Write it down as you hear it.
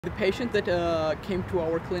The patient that came to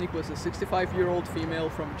our clinic was a 65-year-old female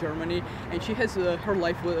from Germany, and she has her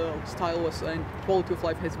lifestyle and quality of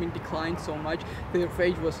life has been declined so much. The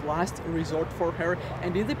phage was last resort for her,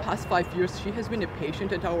 and in the past 5 years she has been a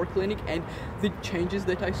patient at our clinic, and the changes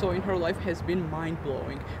that I saw in her life has been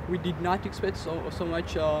mind-blowing. We did not expect so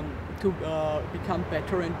much to become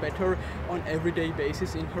better and better on everyday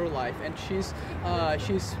basis in her life, and she's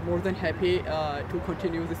more than happy to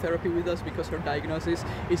continue the therapy with us because her diagnosis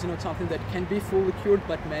is not something that can be fully cured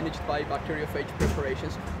but managed by bacteriophage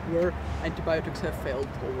preparations where antibiotics have failed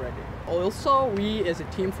already. Also, we as a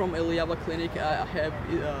team from Eliava clinic have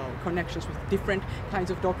connections with different kinds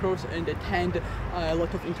of doctors and attend a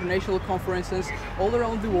lot of international conferences all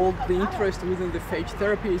around the world. The interest within the phage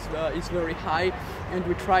therapy is very high, and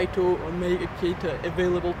we try to make it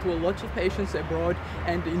available to lots of patients abroad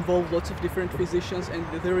and involve lots of different physicians, and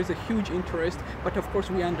there is a huge interest. But of course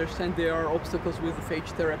we understand there are obstacles with the phage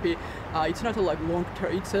therapy. It's not a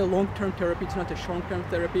long-term, it's a long-term therapy, it's not a short-term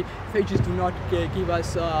therapy. Phages do not give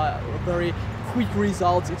us very quick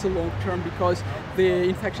results. It's a long-term because the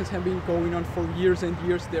infections have been going on for years and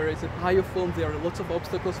years. There is a biofilm, there are lots of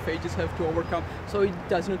obstacles phages have to overcome, so it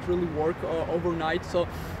does not really work overnight.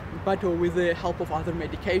 But with the help of other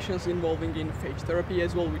medications involving in phage therapy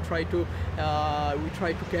as well, we try to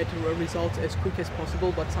get results as quick as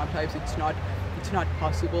possible, but sometimes it's not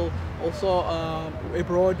possible. Also,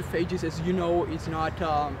 abroad, phages, as you know, is not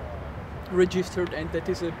registered, and that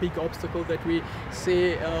is a big obstacle that we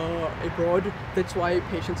see abroad. That's why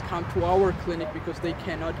patients come to our clinic, because they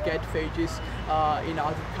cannot get phages in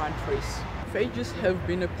other countries. Phages have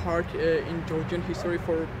been a part in Georgian history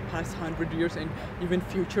for past 100 years, and even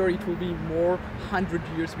future it will be more 100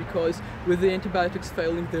 years, because with the antibiotics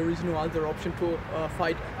failing there is no other option to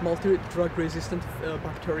fight multi-drug resistant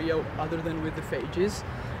bacteria other than with the phages.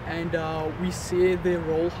 And we see the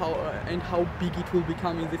role and how big it will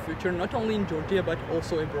become in the future, not only in Georgia but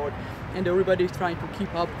also abroad. And everybody is trying to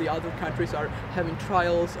keep up. The other countries are having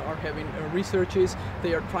trials, are having researches.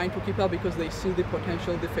 They are trying to keep up because they see the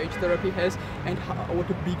potential the phage therapy has and what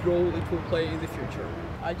a big role it will play in the future.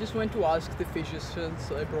 I just want to ask the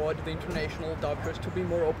physicians abroad, the international doctors, to be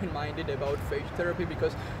more open-minded about phage therapy,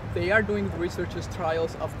 because they are doing the researches,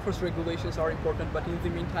 trials. Of course regulations are important, but in the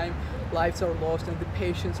meantime lives are lost and the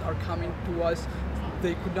patients are coming to us.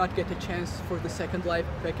 They could not get a chance for the second life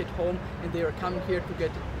back at home, and they are coming here to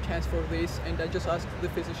get a chance for this. And I just ask the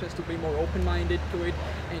physicians to be more open-minded to it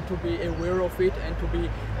and to be aware of it and to be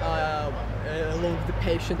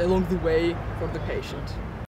along the way for the patient.